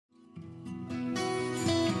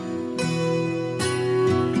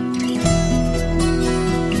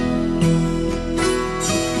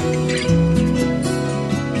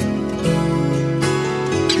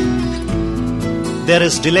There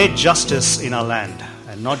is delayed justice in our land,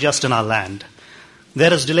 and not just in our land.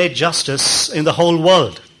 There is delayed justice in the whole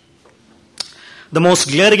world. The most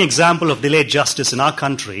glaring example of delayed justice in our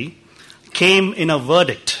country came in a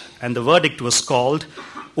verdict, and the verdict was called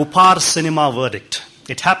Upar Cinema Verdict.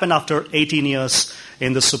 It happened after 18 years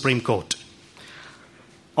in the Supreme Court.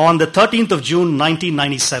 On the 13th of June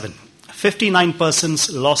 1997, 59 persons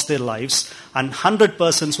lost their lives and 100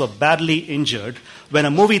 persons were badly injured when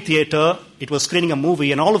a movie theater, it was screening a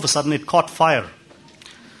movie, and all of a sudden it caught fire.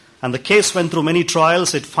 And the case went through many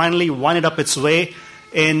trials. It finally winded up its way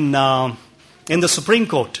in the Supreme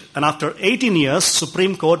Court. And after 18 years,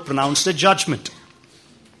 Supreme Court pronounced a judgment.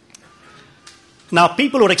 Now,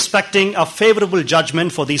 people were expecting a favorable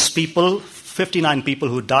judgment for these people, 59 people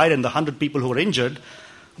who died and the 100 people who were injured.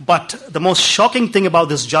 But the most shocking thing about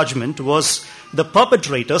this judgment was the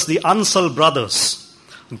perpetrators, the Ansal brothers,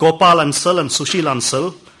 Gopal Ansal and Sushil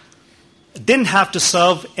Ansal, didn't have to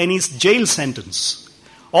serve any jail sentence.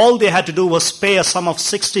 All they had to do was pay a sum of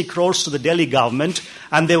 60 crores to the Delhi government,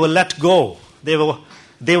 and they were let go. They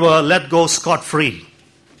were let go scot-free.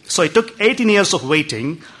 So it took 18 years of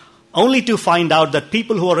waiting, only to find out that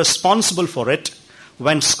people who were responsible for it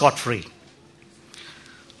went scot-free.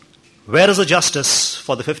 Where is the justice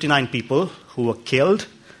for the 59 people who were killed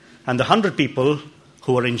and the 100 people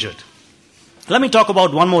who were injured? Let me talk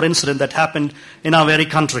about one more incident that happened in our very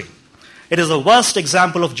country. It is the worst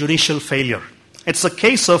example of judicial failure. It's a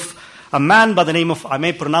case of a man by the name of, I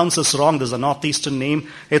may pronounce this wrong, there's a northeastern name.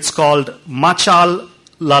 It's called Machal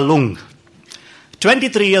Lalung.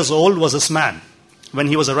 23 years old was this man when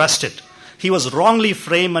he was arrested. He was wrongly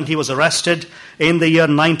framed and he was arrested in the year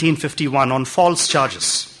 1951 on false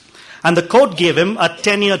charges. And the court gave him a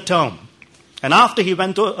 10-year term. And after he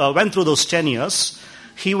went through those 10 years,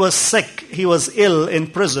 he was sick, he was ill in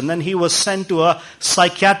prison, and he was sent to a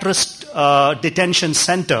psychiatrist detention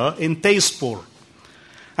center in Tezpur.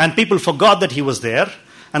 And people forgot that he was there.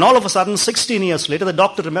 And all of a sudden, 16 years later, the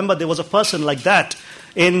doctor remembered there was a person like that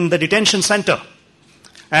in the detention center.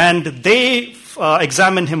 And they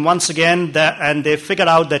examined him once again, and they figured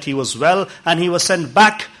out that he was well, and he was sent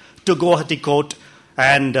back to Guwahati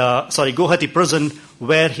Guwahati prison,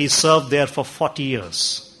 where he served there for 40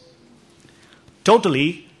 years.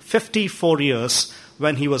 Totally 54 years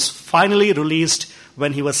when he was finally released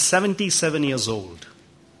when he was 77 years old.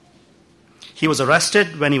 He was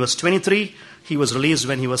arrested when he was 23. He was released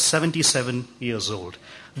when he was 77 years old.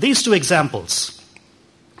 These two examples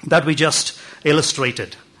that we just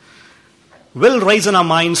illustrated will raise in our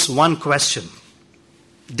minds one question.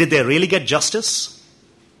 Did they really get justice?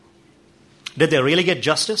 Did they really get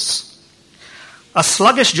justice? A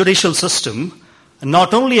sluggish judicial system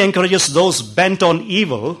not only encourages those bent on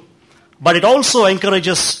evil, but it also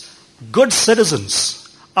encourages good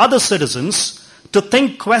citizens, other citizens, to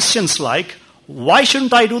think questions like, why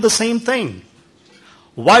shouldn't I do the same thing?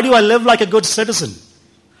 Why do I live like a good citizen?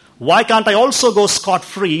 Why can't I also go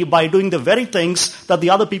scot-free by doing the very things that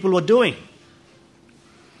the other people were doing?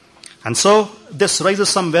 And so this raises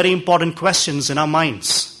some very important questions in our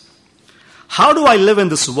minds. How do I live in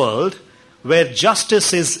this world where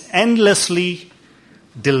justice is endlessly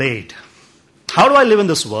delayed? How do I live in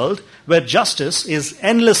this world where justice is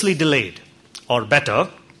endlessly delayed? Or better,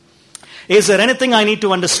 is there anything I need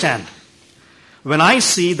to understand when I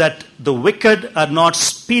see that the wicked are not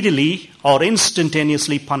speedily or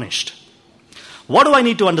instantaneously punished? What do I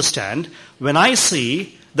need to understand when I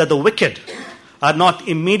see that the wicked are not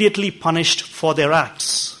immediately punished for their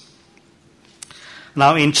acts?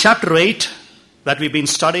 Now, in chapter 8 that we've been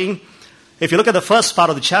studying, if you look at the first part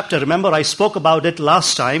of the chapter, remember I spoke about it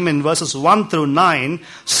last time in verses 1 through 9,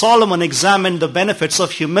 Solomon examined the benefits of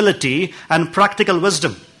humility and practical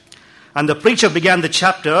wisdom. And the preacher began the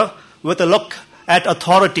chapter with a look at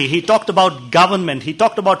authority. He talked about government. He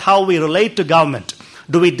talked about how we relate to government.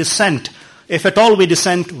 Do we dissent? If at all we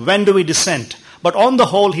dissent, when do we dissent? But on the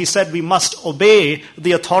whole, he said we must obey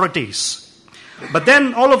the authorities. But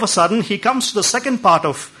then all of a sudden, he comes to the second part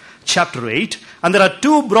of chapter 8, and there are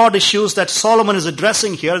two broad issues that Solomon is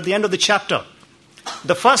addressing here at the end of the chapter.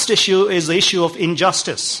 The first issue is the issue of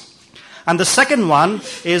injustice. And the second one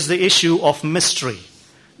is the issue of mystery.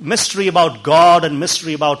 Mystery about God and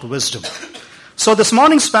mystery about wisdom. So this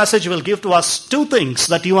morning's passage will give to us two things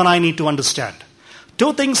that you and I need to understand.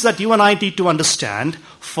 Two things that you and I need to understand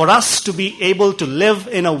for us to be able to live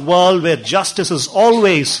in a world where justice is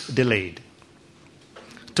always delayed.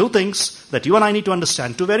 Two things that you and I need to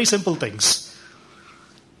understand, two very simple things,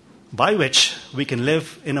 by which we can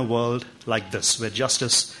live in a world like this, where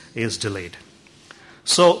justice is delayed.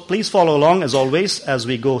 So please follow along as always as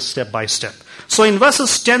we go step by step. So in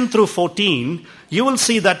verses 10 through 14, you will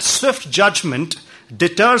see that swift judgment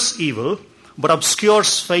deters evil but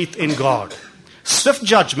obscures faith in God. Swift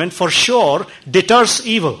judgment for sure deters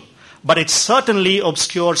evil, but it certainly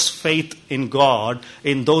obscures faith in God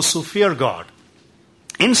in those who fear God.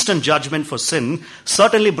 Instant judgment for sin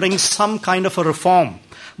certainly brings some kind of a reform,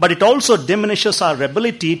 but it also diminishes our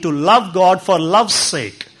ability to love God for love's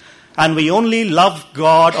sake. And we only love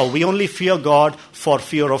God, or we only fear God for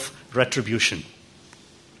fear of retribution.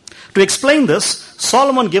 To explain this,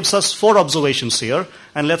 Solomon gives us 4 observations here,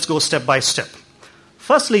 and let's go step by step.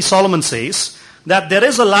 Firstly, Solomon says that there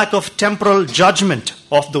is a lack of temporal judgment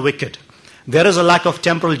of the wicked. There is a lack of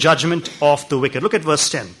temporal judgment of the wicked. Look at verse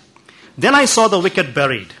 10. Then I saw the wicked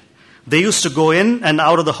buried. They used to go in and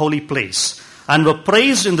out of the holy place, and were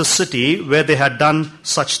praised in the city where they had done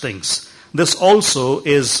such things. This also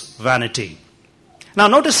is vanity. Now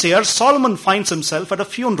notice here, Solomon finds himself at a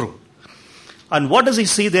funeral. And what does he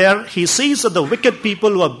see there? He sees that the wicked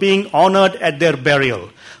people were being honored at their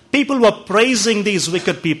burial. People were praising these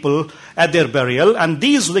wicked people at their burial, and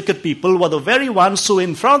these wicked people were the very ones who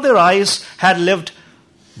in front of their eyes had lived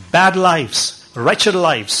bad lives, wretched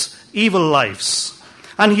lives, evil lives.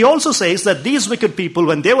 And he also says that these wicked people,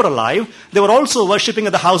 when they were alive, they were also worshipping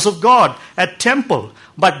at the house of God, at temple.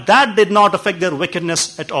 But that did not affect their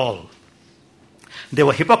wickedness at all. They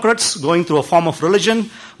were hypocrites going through a form of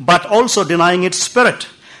religion, but also denying its spirit.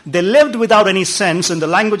 They lived without any sense, in the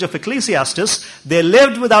language of Ecclesiastes, they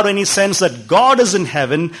lived without any sense that God is in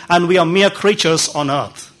heaven and we are mere creatures on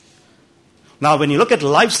earth. Now, when you look at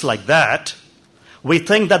lives like that, we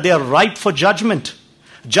think that they are ripe for judgment.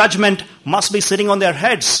 Judgment must be sitting on their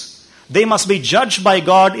heads. They must be judged by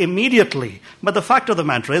God immediately. But the fact of the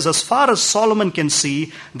matter is, as far as Solomon can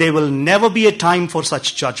see, there will never be a time for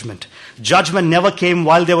such judgment. Judgment never came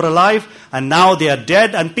while they were alive, and now they are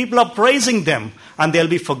dead, and people are praising them, and they'll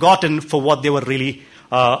be forgotten for what they were really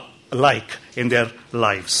like in their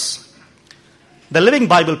lives. The Living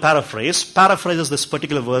Bible paraphrases this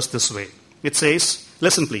particular verse this way. It says,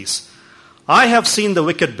 listen please, I have seen the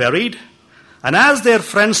wicked buried, and as their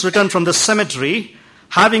friends return from the cemetery,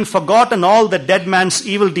 having forgotten all the dead man's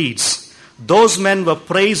evil deeds, those men were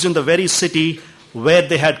praised in the very city where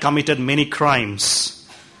they had committed many crimes.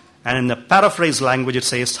 And in the paraphrase language it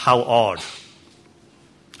says, how odd.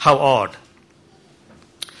 How odd.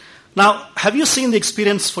 Now, have you seen the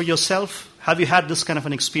experience for yourself? Have you had this kind of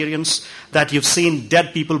an experience that you've seen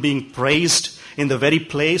dead people being praised in the very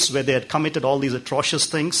place where they had committed all these atrocious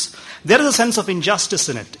things? There is a sense of injustice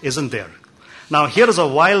in it, isn't there? Now, here is a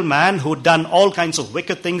wild man who'd done all kinds of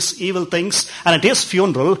wicked things, evil things, and at his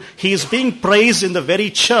funeral, he is being praised in the very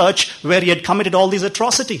church where he had committed all these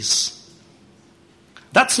atrocities.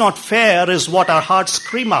 That's not fair, is what our hearts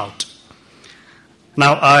scream out.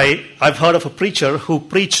 Now, I've heard of a preacher who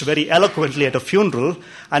preached very eloquently at a funeral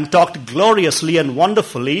and talked gloriously and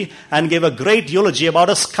wonderfully and gave a great eulogy about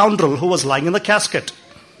a scoundrel who was lying in the casket.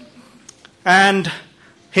 And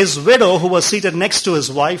his widow, who was seated next to his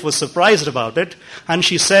wife, was surprised about it. And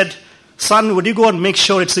she said, son, would you go and make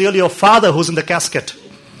sure it's really your father who's in the casket?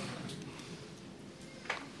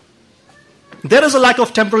 There is a lack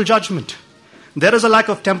of temporal judgment. There is a lack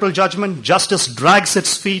of temporal judgment. Justice drags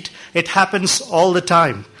its feet. It happens all the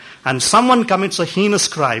time. And someone commits a heinous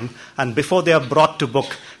crime, and before they are brought to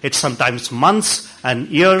book, it's sometimes months and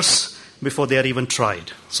years before they are even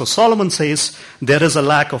tried. So Solomon says there is a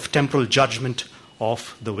lack of temporal judgment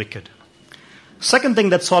of the wicked. Second thing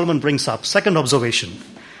that Solomon brings up, second observation,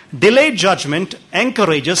 delayed judgment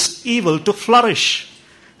encourages evil to flourish.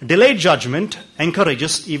 Delayed judgment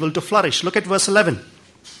encourages evil to flourish. Look at verse 11.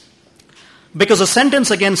 Because a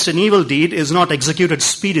sentence against an evil deed is not executed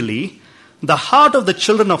speedily, the heart of the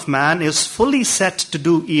children of man is fully set to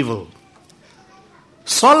do evil.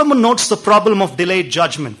 Solomon notes the problem of delayed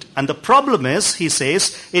judgment, and the problem is, he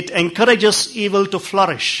says, it encourages evil to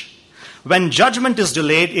flourish. When judgment is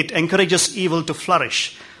delayed, it encourages evil to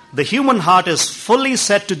flourish. The human heart is fully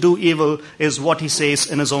set to do evil, is what he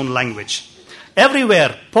says in his own language.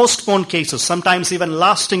 Everywhere, postponed cases, sometimes even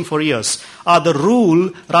lasting for years, are the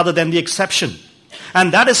rule rather than the exception.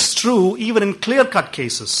 And that is true even in clear-cut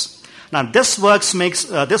cases. Now, this verse makes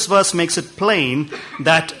it plain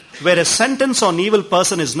that where a sentence on evil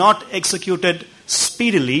person is not executed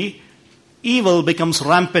speedily, evil becomes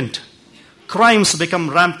rampant. Crimes become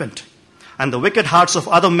rampant. And the wicked hearts of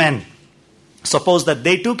other men suppose that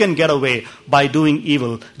they too can get away by doing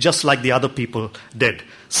evil just like the other people did.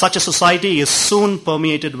 Such a society is soon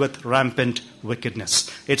permeated with rampant wickedness.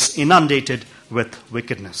 It's inundated with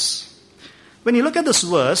wickedness. When you look at this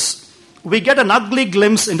verse, we get an ugly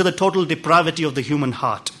glimpse into the total depravity of the human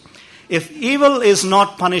heart. If evil is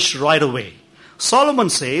not punished right away, Solomon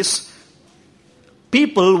says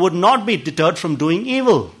people would not be deterred from doing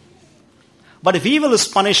evil. But if evil is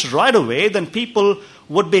punished right away, then people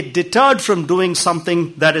would be deterred from doing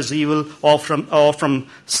something that is evil or from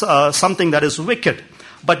something that is wicked.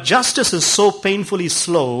 But justice is so painfully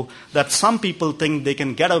slow that some people think they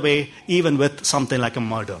can get away even with something like a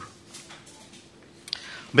murder.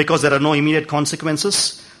 Because there are no immediate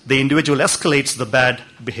consequences, the individual escalates the bad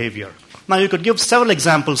behavior. Now you could give several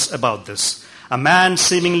examples about this. A man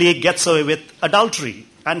seemingly gets away with adultery,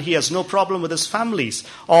 and he has no problem with his families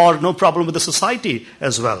or no problem with the society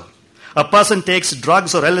as well. A person takes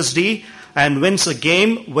drugs or LSD and wins a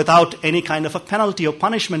game without any kind of a penalty or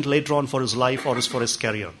punishment later on for his life or for his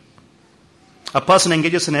career. A person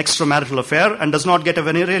engages in an extramarital affair and does not get a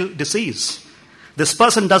venereal disease. This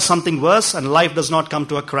person does something worse and life does not come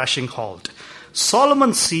to a crashing halt.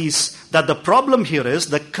 Solomon sees that the problem here is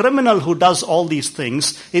the criminal who does all these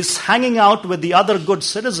things is hanging out with the other good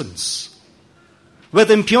citizens with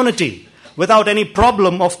impunity, without any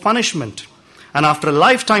problem of punishment. And after a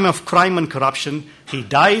lifetime of crime and corruption, he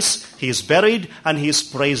dies, he is buried, and he is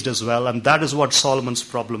praised as well. And that is what Solomon's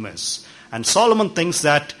problem is. And Solomon thinks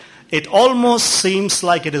that it almost seems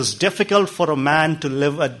like it is difficult for a man to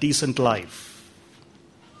live a decent life.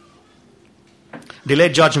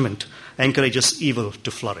 Delayed judgment encourages evil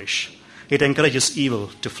to flourish. It encourages evil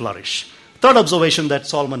to flourish. Third observation that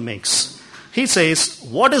Solomon makes. He says,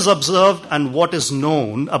 what is observed and what is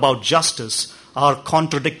known about justice are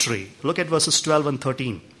contradictory. Look at verses 12 and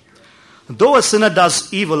 13. Though a sinner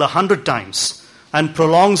does evil 100 times and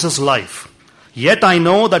prolongs his life, yet I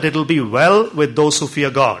know that it will be well with those who fear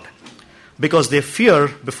God, because they fear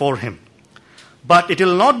before him. But it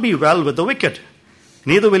will not be well with the wicked,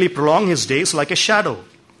 neither will he prolong his days like a shadow,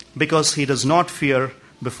 because he does not fear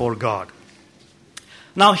before God.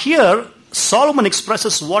 Now here, Solomon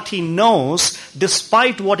expresses what he knows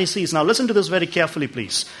despite what he sees. Now listen to this very carefully,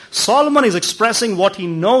 please. Solomon is expressing what he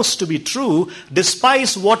knows to be true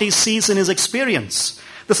despite what he sees in his experience.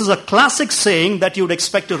 This is a classic saying that you would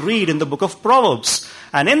expect to read in the book of Proverbs.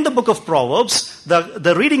 And in the book of Proverbs,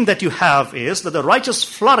 the reading that you have is that the righteous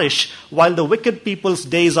flourish while the wicked people's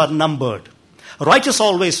days are numbered. Righteous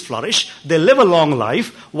always flourish. They live a long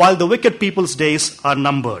life while the wicked people's days are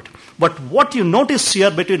numbered. But what you notice here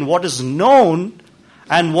between what is known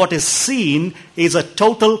and what is seen is a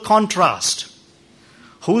total contrast.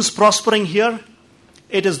 Who's prospering here?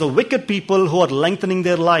 It is the wicked people who are lengthening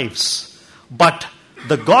their lives. But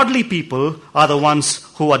the godly people are the ones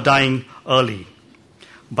who are dying early.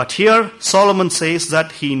 But here Solomon says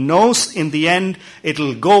that he knows in the end it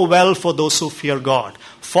will go well for those who fear God.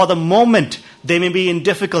 For the moment they may be in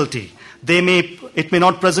difficulty. It may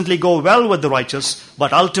not presently go well with the righteous,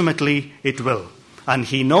 but ultimately it will. And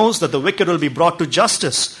he knows that the wicked will be brought to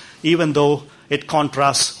justice, even though it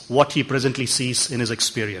contrasts what he presently sees in his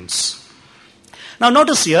experience. Now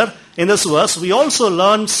notice here, in this verse, we also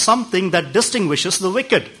learn something that distinguishes the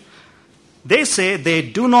wicked. They say they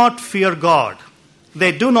do not fear God.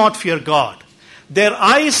 They do not fear God. Their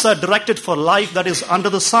eyes are directed for life that is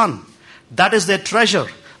under the sun. That is their treasure.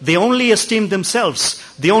 They only esteem themselves.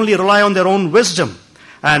 They only rely on their own wisdom.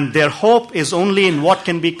 And their hope is only in what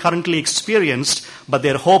can be currently experienced, but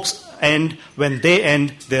their hopes end when they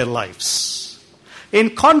end their lives.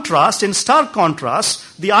 In contrast, in stark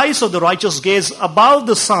contrast, the eyes of the righteous gaze above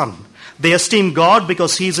the sun. They esteem God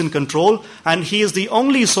because he is in control and he is the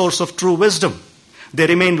only source of true wisdom. They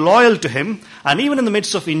remain loyal to him, and even in the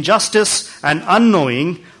midst of injustice and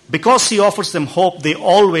unknowing, because he offers them hope, they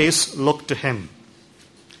always look to him.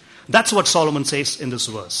 That's what Solomon says in this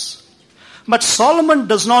verse. But Solomon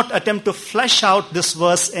does not attempt to flesh out this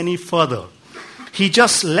verse any further. He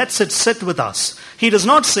just lets it sit with us. He does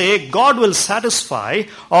not say, God will satisfy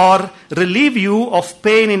or relieve you of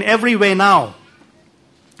pain in every way now.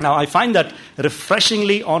 Now, I find that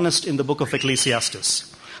refreshingly honest in the book of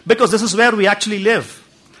Ecclesiastes, because this is where we actually live.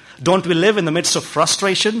 Don't we live in the midst of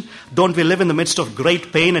frustration? Don't we live in the midst of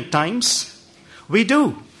great pain at times? We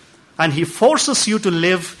do. And he forces you to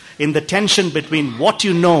live in the tension between what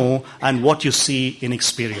you know and what you see in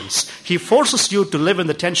experience. He forces you to live in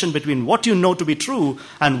the tension between what you know to be true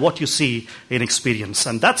and what you see in experience.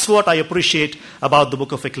 And that's what I appreciate about the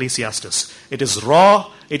book of Ecclesiastes. It is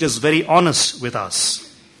raw, it is very honest with us.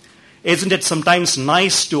 Isn't it sometimes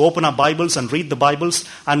nice to open our Bibles and read the Bibles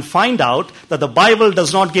and find out that the Bible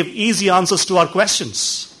does not give easy answers to our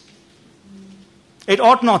questions? It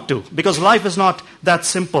ought not to, because life is not that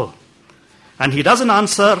simple. And he doesn't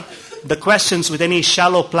answer the questions with any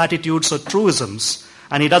shallow platitudes or truisms.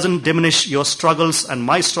 and he doesn't diminish your struggles and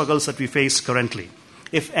my struggles that we face currently.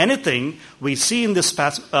 If anything, we see in this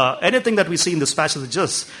anything that we see in this passage is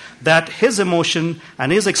just that his emotion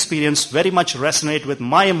and his experience very much resonate with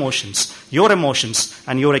my emotions,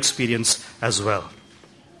 and your experience as well.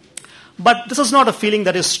 But this is not a feeling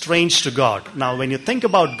that is strange to God. Now, when you think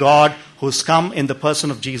about God who's come in the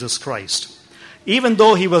person of Jesus Christ, even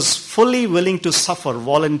though he was fully willing to suffer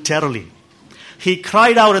voluntarily, he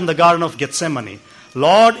cried out in the Garden of Gethsemane,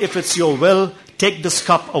 "Lord, if it's your will, take this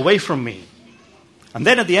cup away from me." And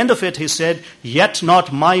then at the end of it, he said, "Yet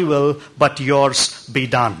not my will, but yours be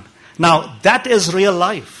done." Now, that is real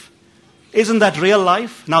life. Isn't that real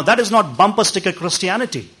life? Now, that is not bumper sticker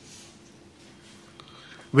Christianity.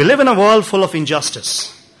 We live in a world full of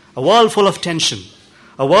injustice, a world full of tension,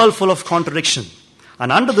 a world full of contradiction.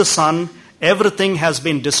 And under the sun, everything has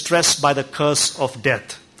been distressed by the curse of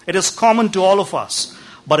death. It is common to all of us.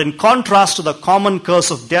 But in contrast to the common curse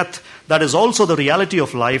of death, that is also the reality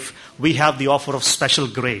of life, we have the offer of special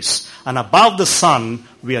grace. And above the sun,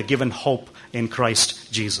 we are given hope in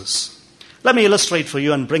Christ Jesus. Let me illustrate for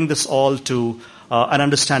you and bring this all to an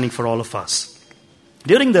understanding for all of us.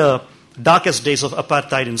 During the darkest days of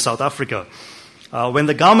apartheid in South Africa, when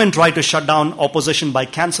the government tried to shut down opposition by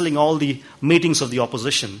cancelling all the meetings of the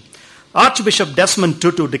opposition, Archbishop Desmond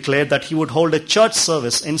Tutu declared that he would hold a church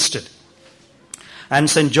service instead. And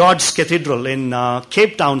St. George's Cathedral in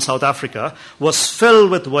Cape Town, South Africa, was filled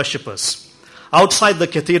with worshippers. Outside the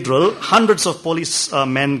cathedral, hundreds of police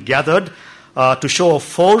men gathered to show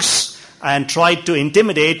force and tried to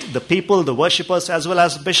intimidate the people, the worshippers, as well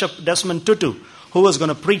as Bishop Desmond Tutu, who was going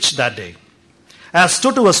to preach that day. As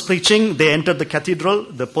Tutu was preaching, they entered the cathedral,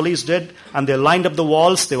 the police did, and they lined up the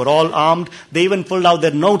walls. They were all armed. They even pulled out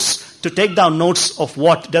their notes to take down notes of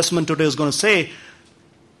what Desmond Tutu is going to say,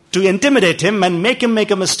 to intimidate him and make him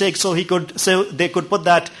make a mistake so they could put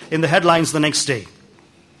that in the headlines the next day.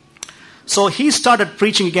 So he started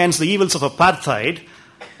preaching against the evils of apartheid,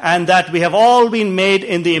 and that we have all been made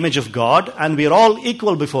in the image of God and we are all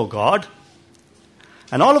equal before God.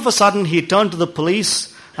 And all of a sudden he turned to the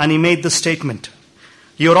police and he made this statement: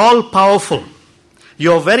 "You're all powerful.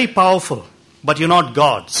 You're very powerful, but you're not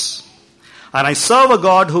gods. And I serve a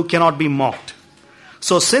God who cannot be mocked.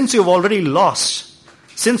 So since you've already lost,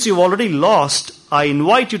 I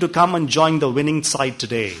invite you to come and join the winning side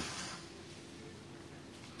today."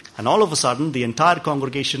 And all of a sudden, the entire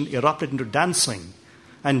congregation erupted into dancing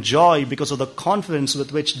and joy because of the confidence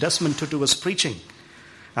with which Desmond Tutu was preaching.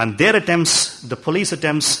 And their attempts, the police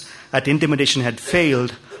attempts at intimidation had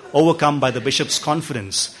failed, overcome by the bishop's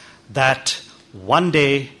confidence that one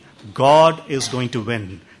day God is going to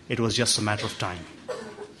win. It was just a matter of time.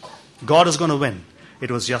 God is going to win.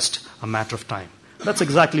 It was just a matter of time. That's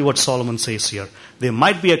exactly what Solomon says here. There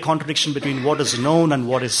might be a contradiction between what is known and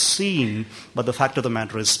what is seen, but the fact of the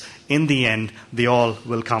matter is, in the end, they all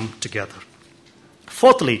will come together.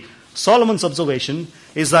 Fourthly, Solomon's observation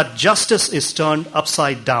is that justice is turned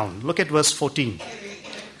upside down. Look at verse 14.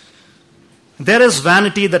 "There is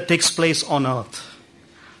vanity that takes place on earth,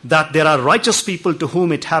 that there are righteous people to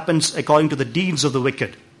whom it happens according to the deeds of the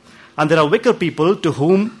wicked, and there are wicked people to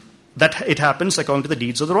whom that it happens according to the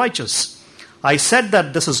deeds of the righteous. I said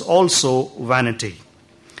that this is also vanity."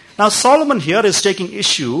 Now Solomon here is taking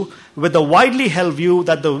issue with the widely held view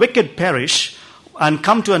that the wicked perish and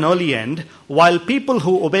come to an early end, while people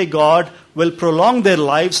who obey God will prolong their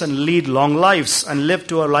lives and lead long lives and live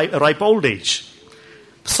to a ripe old age.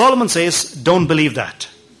 Solomon says, don't believe that.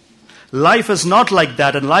 Life is not like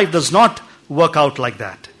that, and life does not work out like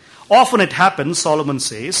that. Often it happens, Solomon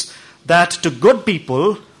says, that to good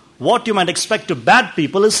people, what you might expect to bad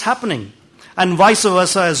people is happening, and vice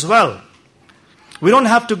versa as well. We don't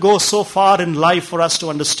have to go so far in life for us to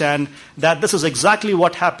understand that this is exactly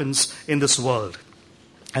what happens in this world.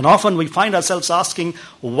 And often we find ourselves asking,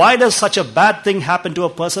 why does such a bad thing happen to a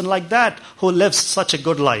person like that who lives such a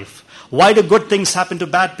good life? Why do good things happen to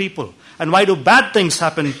bad people? And why do bad things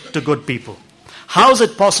happen to good people? How is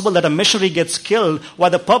it possible that a missionary gets killed while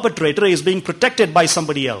the perpetrator is being protected by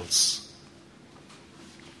somebody else?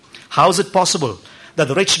 How is it possible that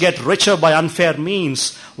the rich get richer by unfair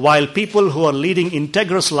means while people who are leading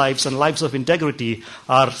integrous lives and lives of integrity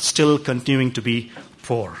are still continuing to be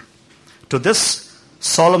poor? To this,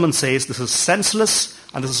 Solomon says this is senseless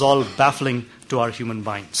and this is all baffling to our human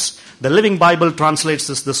minds. The Living Bible translates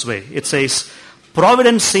this way. It says,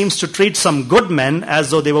 providence seems to treat some good men as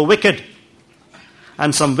though they were wicked,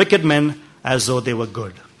 and some wicked men as though they were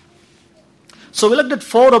good. So we looked at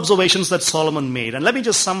 4 observations that Solomon made, and let me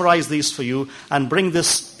just summarize these for you and bring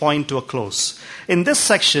this point to a close. In this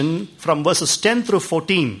section, from verses 10 through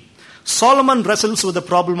 14, Solomon wrestles with the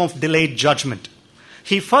problem of delayed judgment.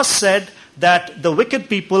 He first said that the wicked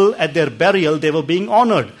people at their burial, they were being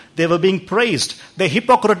honored, they were being praised. They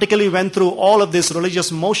hypocritically went through all of these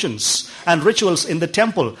religious motions and rituals in the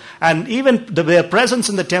temple. And even their presence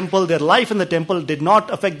in the temple, their life in the temple did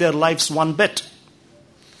not affect their lives one bit.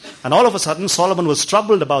 And all of a sudden, Solomon was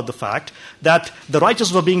troubled about the fact that the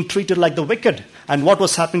righteous were being treated like the wicked. And what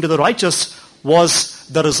was happening to the righteous was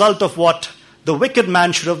the result of what the wicked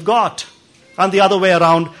man should have got. And the other way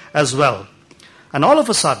around as well. And all of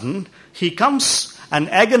a sudden, he comes and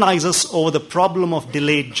agonizes over the problem of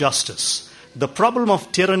delayed justice. The problem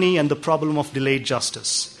of tyranny and the problem of delayed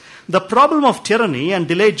justice. The problem of tyranny and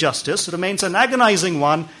delayed justice remains an agonizing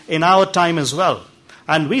one in our time as well.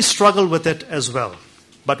 And we struggle with it as well.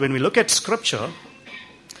 But when we look at Scripture,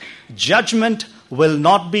 judgment will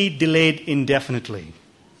not be delayed indefinitely.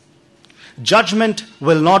 Judgment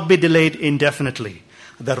will not be delayed indefinitely.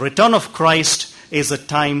 The return of Christ is a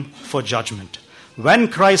time for judgment. When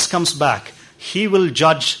Christ comes back, he will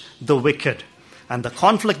judge the wicked. And the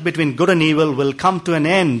conflict between good and evil will come to an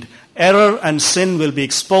end. Error and sin will be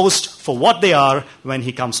exposed for what they are when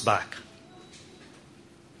he comes back.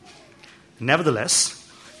 Nevertheless,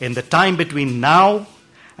 in the time between now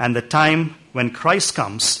and the time when Christ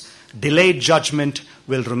comes, delayed judgment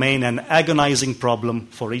will remain an agonizing problem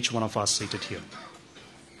for each one of us seated here.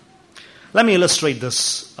 Let me illustrate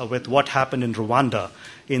this with what happened in Rwanda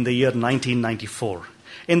in the year 1994.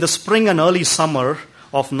 In the spring and early summer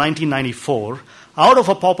of 1994, out of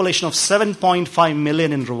a population of 7.5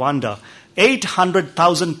 million in Rwanda,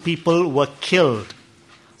 800,000 people were killed,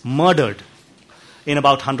 murdered in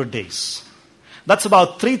about 100 days. That's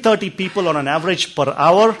about 330 people on an average per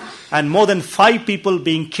hour and more than 5 people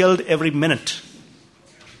being killed every minute.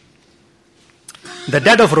 The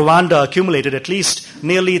dead of Rwanda accumulated at least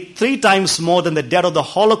nearly 3 times more than the dead of the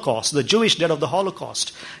Holocaust, the Jewish dead of the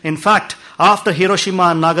Holocaust. In fact, after Hiroshima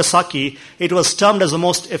and Nagasaki, it was termed as the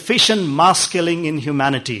most efficient mass killing in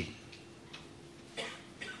humanity.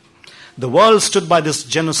 The world stood by this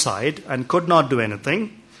genocide and could not do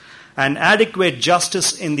anything. And adequate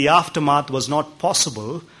justice in the aftermath was not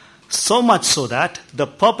possible, so much so that the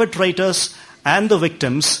perpetrators and the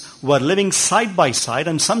victims were living side by side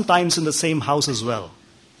and sometimes in the same house as well.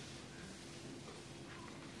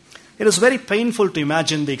 It is very painful to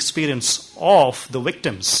imagine the experience of the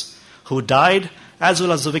victims who died as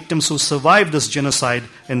well as the victims who survived this genocide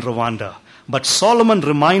in Rwanda. But Solomon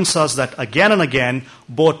reminds us that again and again,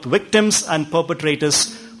 both victims and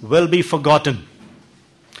perpetrators will be forgotten.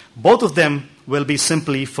 Both of them will be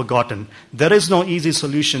simply forgotten. There is no easy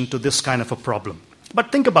solution to this kind of a problem.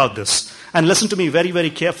 But think about this and listen to me very, very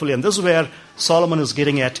carefully. And this is where Solomon is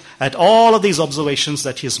getting at all of these observations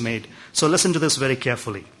that he has made. So listen to this very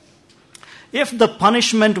carefully. If the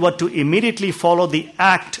punishment were to immediately follow the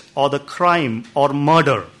act or the crime or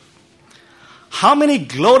murder, how many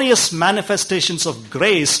glorious manifestations of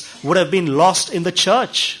grace would have been lost in the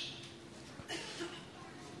church?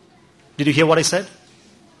 Did you hear what I said?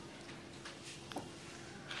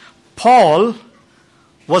 Paul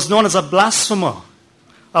was known as a blasphemer,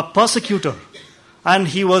 a persecutor, and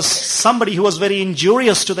he was somebody who was very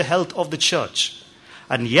injurious to the health of the church.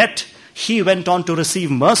 And yet, he went on to receive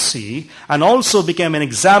mercy and also became an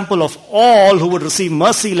example of all who would receive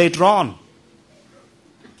mercy later on.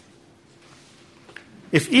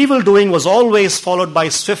 If evildoing was always followed by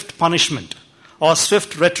swift punishment or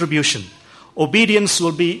swift retribution, obedience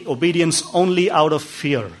will be obedience only out of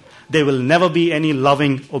fear. There will never be any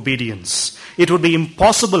loving obedience. It would be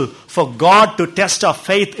impossible for God to test our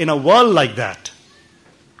faith in a world like that.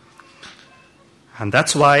 And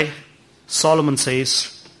that's why Solomon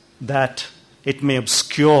says that it may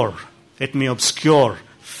obscure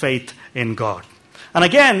faith in God. And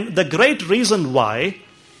again, the great reason why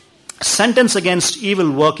sentence against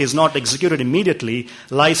evil work is not executed immediately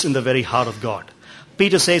lies in the very heart of God.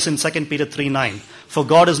 Peter says in 2 Peter 3:9, "For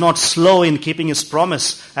God is not slow in keeping his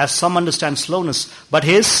promise, as some understand slowness, but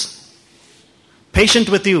he is patient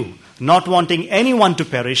with you, not wanting anyone to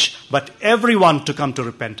perish, but everyone to come to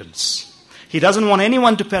repentance." He doesn't want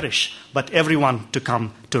anyone to perish, but everyone to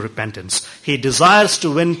come to repentance. He desires to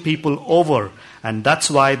win people over, and that's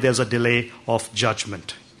why there's a delay of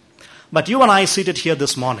judgment. But you and I seated here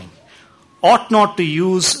this morning ought not to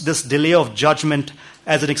use this delay of judgment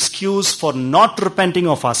as an excuse for not repenting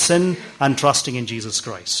of our sin and trusting in Jesus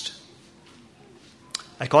Christ.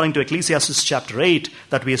 According to Ecclesiastes chapter 8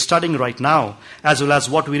 that we are studying right now, as well as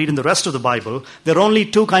what we read in the rest of the Bible, there are only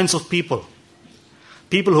 2 kinds of people.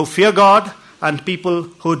 People who fear God and people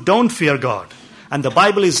who don't fear God. And the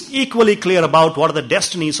Bible is equally clear about what are the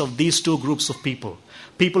destinies of these 2 groups of people.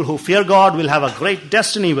 People who fear God will have a great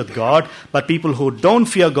destiny with God, but people who don't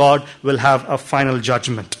fear God will have a final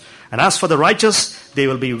judgment. And as for the righteous, they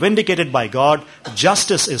will be vindicated by God.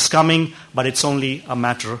 Justice is coming, but it's only a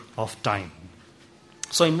matter of time.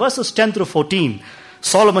 So in verses 10 through 14,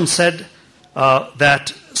 Solomon said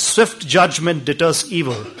that swift judgment deters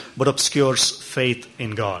evil, but obscures faith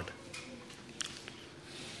in God.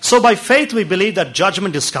 So by faith we believe that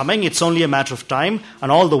judgment is coming, it's only a matter of time,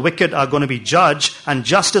 and all the wicked are going to be judged, and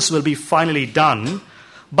justice will be finally done.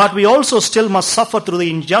 But we also still must suffer through the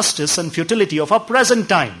injustice and futility of our present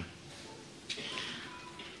time.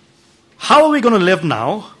 How are we going to live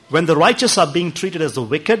now when the righteous are being treated as the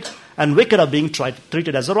wicked and wicked are being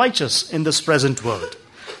treated as the righteous in this present world?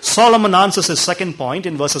 Solomon answers his second point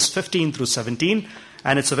in verses 15 through 17,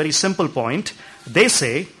 and it's a very simple point. They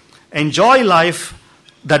say, enjoy life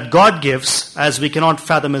that God gives as we cannot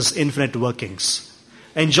fathom his infinite workings.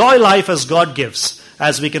 Enjoy life as God gives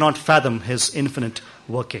as we cannot fathom his infinite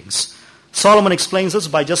workings. Solomon explains this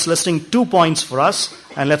by just listing 2 points for us,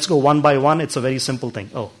 and let's go one by one. It's a very simple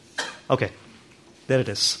thing. Okay, there it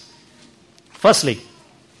is. Firstly,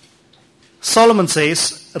 Solomon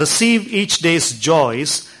says, receive each day's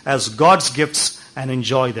joys as God's gifts and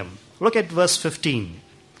enjoy them. Look at verse 15.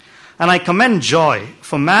 And I commend joy,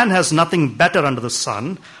 for man has nothing better under the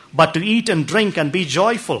sun, but to eat and drink and be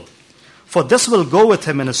joyful. For this will go with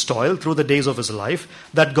him in his toil through the days of his life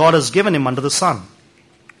that God has given him under the sun.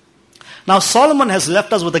 Now Solomon has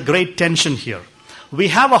left us with a great tension here. We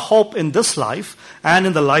have a hope in this life and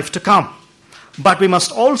in the life to come. But we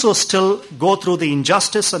must also still go through the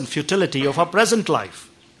injustice and futility of our present life.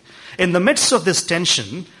 In the midst of this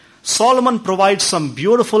tension, Solomon provides some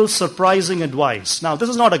beautiful, surprising advice. Now, this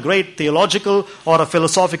is not a great theological or a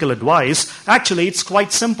philosophical advice. Actually, it's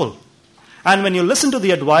quite simple. And when you listen to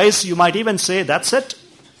the advice, you might even say, that's it?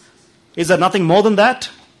 Is there nothing more than that?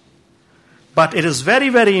 But it is very,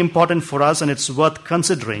 very important for us, and it's worth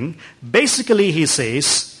considering. Basically, he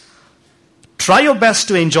says, try your best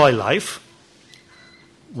to enjoy life.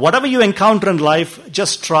 Whatever you encounter in life,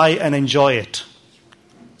 just try and enjoy it.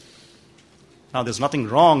 Now, there's nothing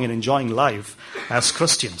wrong in enjoying life as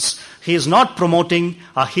Christians. He is not promoting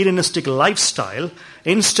a hedonistic lifestyle.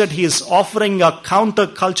 Instead, he is offering a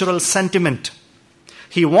countercultural sentiment.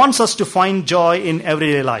 He wants us to find joy in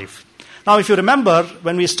everyday life. Now, if you remember,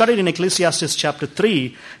 when we studied in Ecclesiastes chapter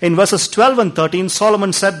 3, in verses 12 and 13,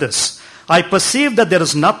 Solomon said this, I perceive that there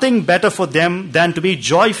is nothing better for them than to be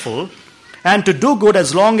joyful and to do good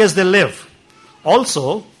as long as they live.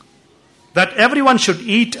 Also, that everyone should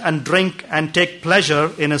eat and drink and take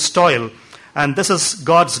pleasure in his toil, and this is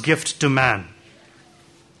God's gift to man.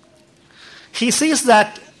 He sees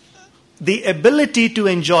that the ability to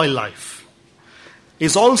enjoy life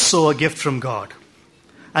is also a gift from God.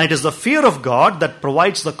 And it is the fear of God that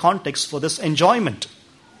provides the context for this enjoyment.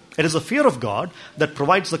 It is the fear of God that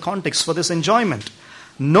provides the context for this enjoyment.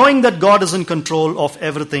 Knowing that God is in control of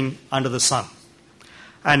everything under the sun.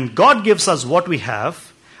 And God gives us what we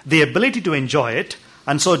have, the ability to enjoy it,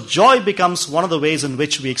 and so joy becomes one of the ways in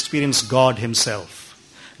which we experience God himself.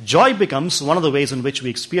 Joy becomes one of the ways in which we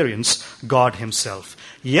experience God himself.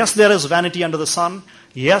 Yes, there is vanity under the sun.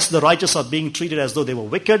 Yes, the righteous are being treated as though they were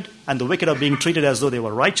wicked, and the wicked are being treated as though they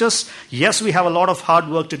were righteous. Yes, we have a lot of hard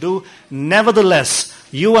work to do. Nevertheless,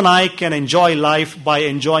 you and I can enjoy life by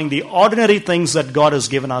enjoying the ordinary things that God has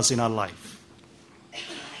given us in our life.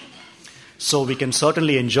 So we can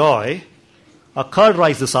certainly enjoy a curd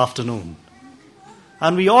rice this afternoon.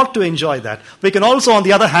 And we ought to enjoy that. We can also, on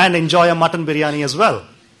the other hand, enjoy a mutton biryani as well.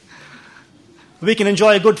 We can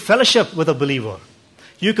enjoy a good fellowship with a believer.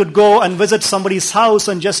 You could go and visit somebody's house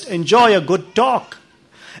and just enjoy a good talk.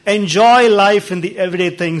 Enjoy life in the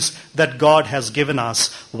everyday things that God has given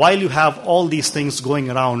us while you have all these things going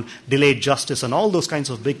around, delayed justice and all those kinds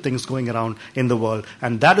of big things going around in the world.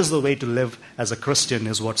 And that is the way to live as a Christian,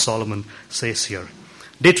 is what Solomon says here.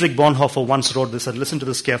 Dietrich Bonhoeffer once wrote this, and listen to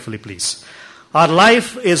this carefully, please. Our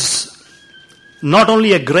life is not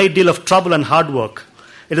only a great deal of trouble and hard work,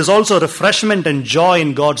 it is also refreshment and joy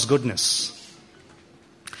in God's goodness.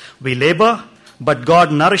 We labor, but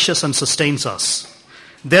God nourishes and sustains us.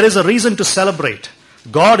 There is a reason to celebrate.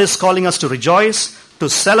 God is calling us to rejoice, to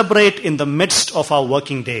celebrate in the midst of our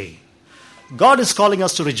working day. God is calling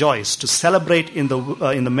us to rejoice, to celebrate in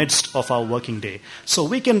the midst of our working day. So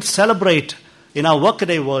we can celebrate in our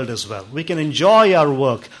workaday world as well. We can enjoy our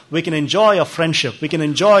work. We can enjoy our friendship. We can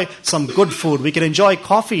enjoy some good food. We can enjoy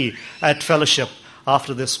coffee at fellowship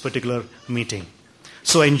after this particular meeting.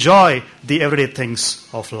 So enjoy the everyday things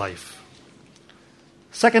of life.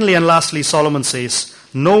 Secondly and lastly, Solomon says,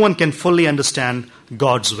 no one can fully understand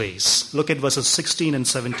God's ways. Look at verses 16 and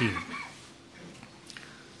 17.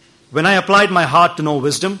 When I applied my heart to know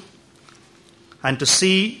wisdom and to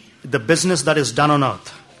see the business that is done on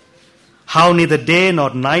earth, how neither day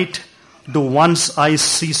nor night do one's eyes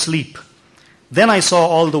see sleep, then I saw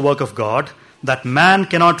all the work of God, that man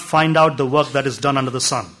cannot find out the work that is done under the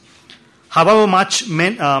sun. However much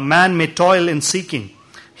man may toil in seeking,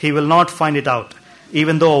 he will not find it out.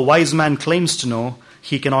 Even though a wise man claims to know,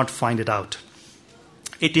 he cannot find it out.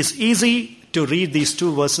 It is easy to read these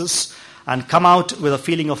two verses and come out with a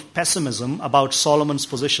feeling of pessimism about Solomon's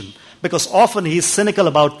position, because often he is cynical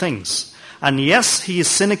about things. And yes, he is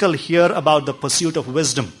cynical here about the pursuit of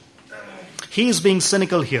wisdom. He is being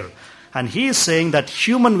cynical here. And he is saying that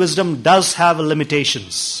human wisdom does have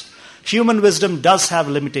limitations. Human wisdom does have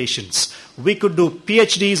limitations. We could do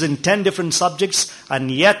PhDs in 10 different subjects,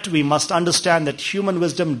 and yet we must understand that human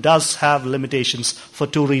wisdom does have limitations for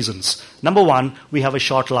two reasons. Number one, we have a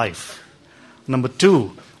short life. Number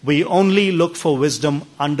two, we only look for wisdom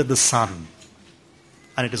under the sun,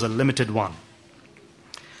 and it is a limited one.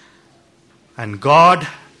 And God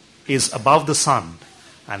is above the sun,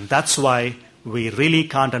 and that's why we really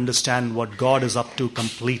can't understand what God is up to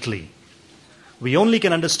completely. We only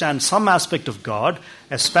can understand some aspect of God,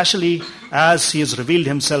 especially as He has revealed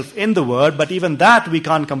Himself in the Word, but even that we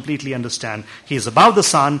can't completely understand. He is above the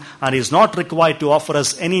sun, and He is not required to offer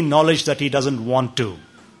us any knowledge that He doesn't want to.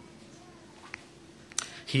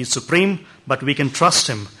 He is supreme, but we can trust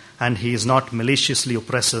Him, and He is not maliciously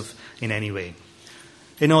oppressive in any way.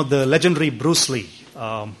 You know, the legendary Bruce Lee,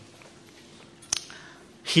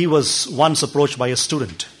 he was once approached by a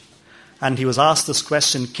student, and he was asked this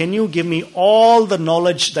question, can you give me all the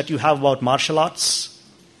knowledge that you have about martial arts?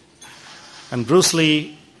 And Bruce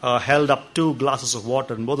Lee held up 2 glasses of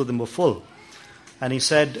water, and both of them were full. And he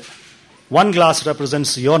said, one glass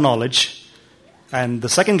represents your knowledge, and the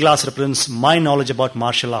second glass represents my knowledge about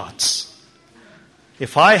martial arts.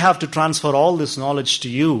 If I have to transfer all this knowledge to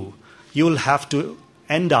you, you will have to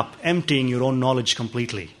end up emptying your own knowledge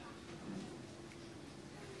completely.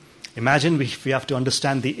 Imagine if we have to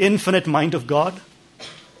understand the infinite mind of God.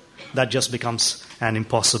 That just becomes an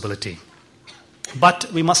impossibility. But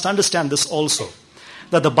we must understand this also,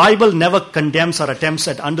 that the Bible never condemns our attempts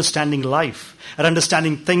at understanding life, at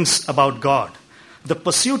understanding things about God. The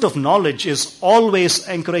pursuit of knowledge is always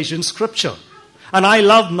encouraged in Scripture. And I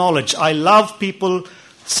love knowledge. I love people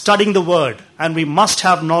studying the Word. And we must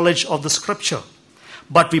have knowledge of the Scripture.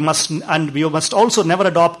 But we must also never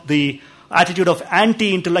adopt the attitude of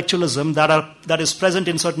anti-intellectualism that is present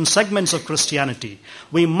in certain segments of Christianity.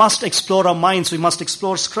 We must explore our minds. We must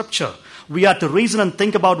explore Scripture. We are to reason and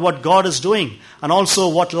think about what God is doing and also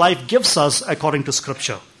what life gives us according to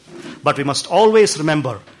Scripture. But we must always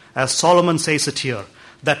remember, as Solomon says it here,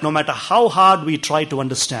 that no matter how hard we try to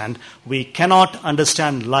understand, we cannot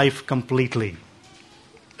understand life completely.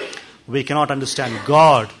 We cannot understand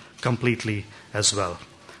God completely as well.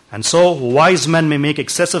 And so, wise men may make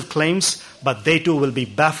excessive claims, but they too will be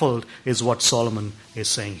baffled, is what Solomon is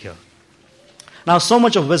saying here. Now, so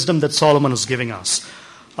much of wisdom that Solomon is giving us.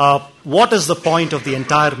 What is the point of the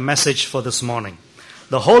entire message for this morning?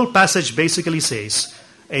 The whole passage basically says,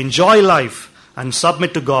 enjoy life and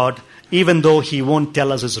submit to God, even though He won't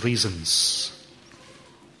tell us His reasons.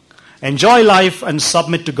 Enjoy life and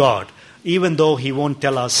submit to God, even though He won't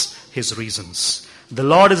tell us His reasons. The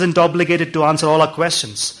Lord isn't obligated to answer all our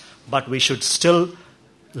questions, but we should still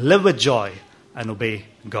live with joy and obey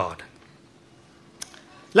God.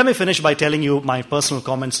 Let me finish by telling you my personal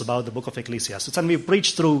comments about the book of Ecclesiastes. And we've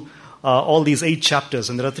preached through all these 8 chapters,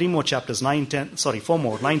 and there are 3 more chapters, 4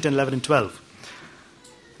 more, 9, 10, 11, and 12.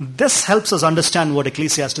 This helps us understand what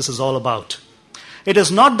Ecclesiastes is all about. It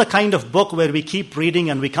is not the kind of book where we keep reading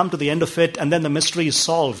and we come to the end of it and then the mystery is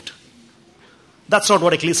solved. That's not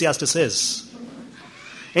what Ecclesiastes is.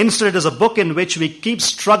 Instead, it is a book in which we keep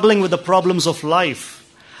struggling with the problems of life.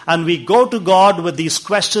 And we go to God with these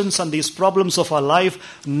questions and these problems of our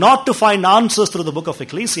life, not to find answers through the book of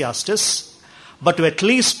Ecclesiastes, but to at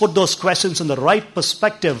least put those questions in the right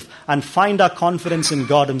perspective and find our confidence in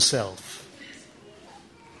God Himself.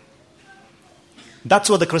 That's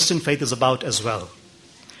what the Christian faith is about as well.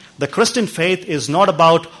 The Christian faith is not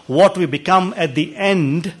about what we become at the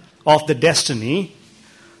end of the destiny,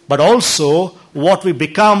 but also what we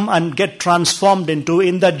become and get transformed into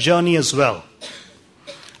in that journey as well.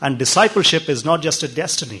 And discipleship is not just a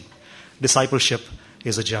destiny. Discipleship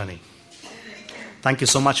is a journey. Thank you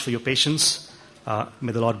so much for your patience.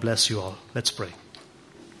 May the Lord bless you all. Let's pray.